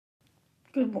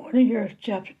Good morning. Here's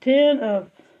Chapter 10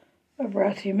 of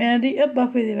Brass Humanity, a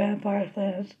Buffy the Vampire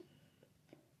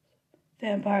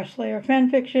Slayer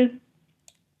fanfiction.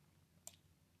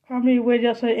 Harmony waited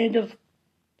outside Angel's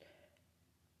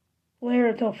lair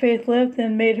until Faith left,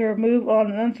 then made her move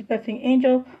on an unsuspecting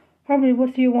Angel. Harmony,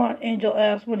 what do you want? Angel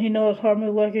asked when he noticed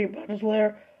Harmony lurking about his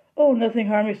lair. Oh, nothing,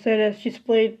 Harmony said as she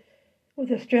splayed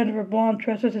with a strand of her blonde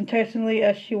tresses enticingly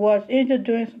as she watched Angel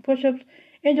doing some push-ups.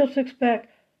 Angel's six-pack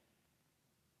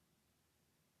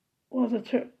was a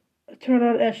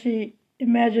turn-on as she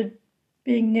imagined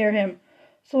being near him.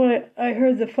 So I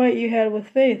heard the fight you had with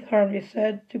Faith, Harmony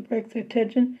said, to break the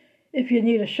tension. If you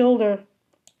need a shoulder.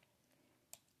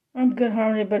 I'm good,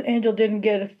 Harmony, but Angel didn't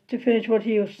get to finish what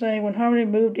he was saying when Harmony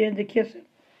moved in to kiss him.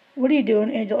 What are you doing?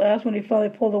 Angel asked when he finally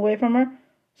pulled away from her.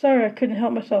 Sorry, I couldn't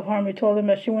help myself, Harmony told him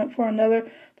as she went for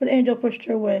another, but Angel pushed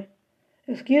her away.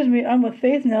 Excuse me, I'm with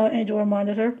Faith now, Angel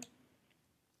reminded her.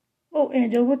 Oh,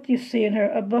 Angel, what do you see in her?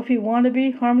 A Buffy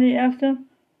wannabe? Harmony asked him.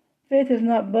 Faith is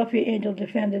not Buffy, Angel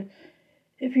defended.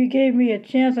 If you gave me a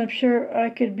chance, I'm sure I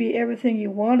could be everything you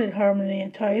wanted, Harmony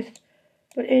enticed.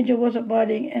 But Angel wasn't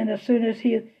biting, and as soon as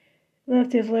he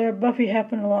left his lair, Buffy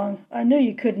happened along. I knew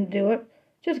you couldn't do it.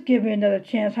 Just give me another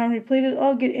chance, Harmony pleaded.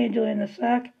 I'll get Angel in the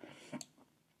sack.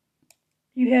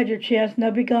 You had your chance.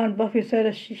 Now be gone, Buffy said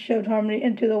as she shoved Harmony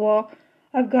into the wall.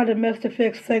 I've got a mess to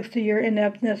fix thanks to your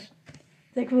ineptness.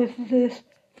 Thanks for listening to this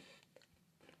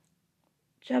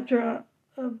chapter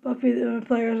of Buffy the Vampire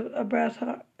Slayer of Brass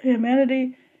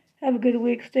Humanity. Have a good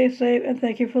week, stay safe, and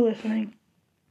thank you for listening.